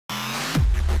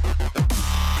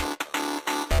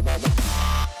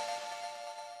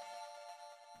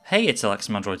Hey, it's Alex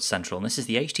from Android Central, and this is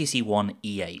the HTC One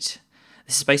E8.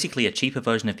 This is basically a cheaper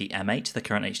version of the M8, the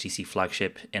current HTC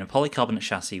flagship, in a polycarbonate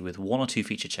chassis with one or two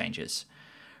feature changes.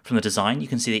 From the design, you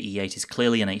can see the E8 is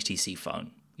clearly an HTC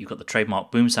phone. You've got the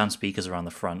trademark boom sound speakers around the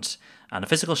front, and a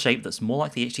physical shape that's more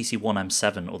like the HTC One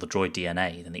M7 or the Droid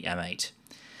DNA than the M8.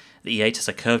 The E8 has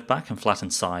a curved back and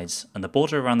flattened sides, and the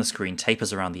border around the screen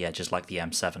tapers around the edges like the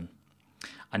M7.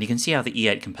 And you can see how the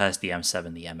E8 compares to the M7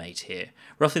 and the M8 here.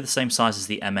 Roughly the same size as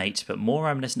the M8, but more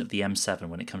reminiscent of the M7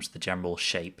 when it comes to the general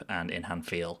shape and in-hand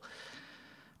feel.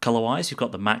 Colour-wise, you've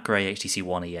got the matte grey HTC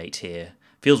One E8 here.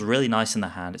 Feels really nice in the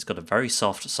hand. It's got a very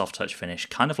soft touch finish,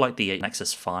 kind of like the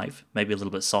Nexus 5, maybe a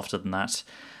little bit softer than that.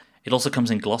 It also comes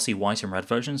in glossy white and red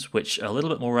versions, which are a little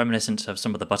bit more reminiscent of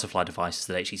some of the butterfly devices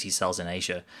that HTC sells in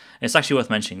Asia. And it's actually worth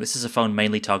mentioning, this is a phone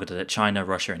mainly targeted at China,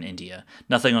 Russia and India.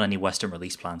 Nothing on any Western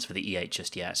release plans for the E8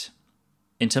 just yet.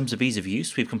 In terms of ease of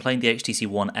use, we've complained the HTC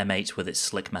One M8 with its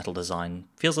slick metal design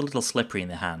feels a little slippery in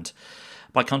the hand.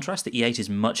 By contrast, the E8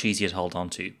 is much easier to hold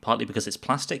onto, partly because it's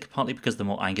plastic, partly because of the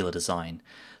more angular design.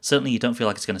 Certainly you don't feel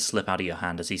like it's going to slip out of your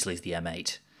hand as easily as the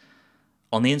M8.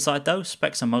 On the inside though,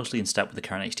 specs are mostly in step with the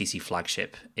current HTC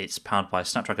flagship. It's powered by a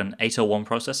Snapdragon 801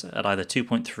 processor at either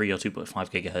 2.3 or 2.5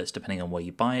 GHz depending on where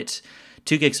you buy it,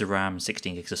 2 gigs of RAM,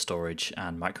 16 gigs of storage,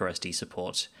 and microSD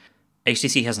support.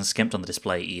 HTC hasn't skimped on the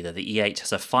display either. The E8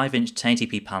 has a 5-inch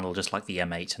 1080p panel just like the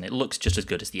M8, and it looks just as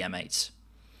good as the M8's.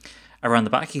 Around the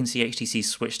back you can see HTC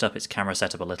switched up its camera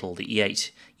setup a little. The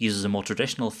E8 uses a more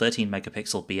traditional 13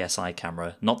 megapixel BSI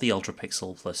camera, not the ultra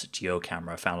pixel plus Geo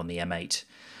camera found on the M8.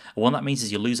 And what that means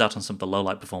is you lose out on some of the low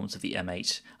light performance of the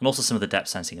M8, and also some of the depth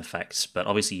sensing effects, but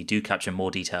obviously you do capture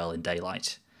more detail in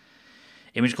daylight.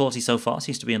 Image quality so far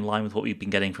seems to be in line with what we've been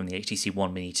getting from the HTC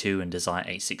One Mini 2 and Desire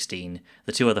 816,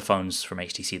 the two other phones from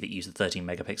HTC that use the 13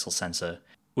 megapixel sensor,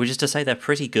 which is to say they're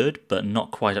pretty good, but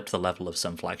not quite up to the level of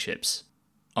some flagships.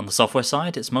 On the software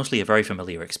side, it's mostly a very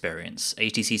familiar experience,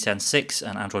 HTC Sense 6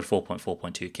 and Android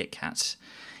 4.4.2 KitKat.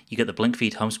 You get the Blink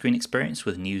Feed home screen experience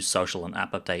with news, social and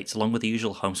app updates, along with the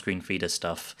usual home screen feeder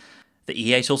stuff. The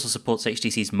E8 also supports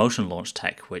HTC's motion launch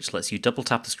tech, which lets you double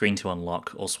tap the screen to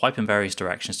unlock, or swipe in various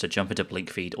directions to jump into Blink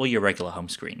Feed or your regular home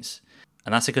screens.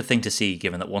 And that's a good thing to see,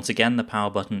 given that once again the power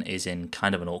button is in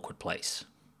kind of an awkward place.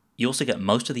 You also get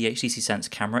most of the HTC Sense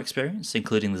camera experience,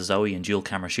 including the Zoe and dual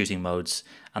camera shooting modes,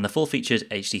 and the full-featured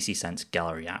HTC Sense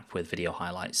Gallery app with video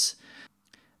highlights.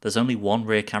 There's only one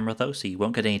rear camera though, so you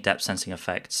won't get any depth sensing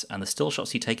effects, and the still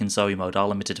shots you take in Zoe mode are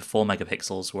limited to 4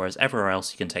 megapixels, whereas everywhere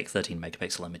else you can take 13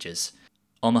 megapixel images.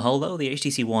 On the whole though, the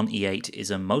HTC One E8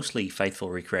 is a mostly faithful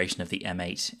recreation of the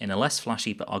M8 in a less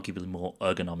flashy but arguably more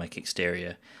ergonomic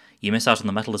exterior. You miss out on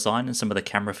the metal design and some of the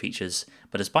camera features,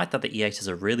 but despite that the E8 is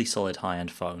a really solid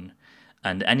high-end phone,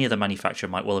 and any other manufacturer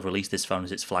might well have released this phone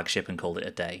as its flagship and called it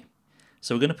a day.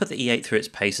 So we're going to put the E8 through its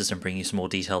paces and bring you some more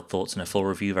detailed thoughts in a full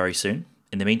review very soon.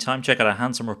 In the meantime, check out our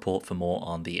hands-on report for more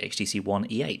on the HTC One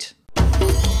E8.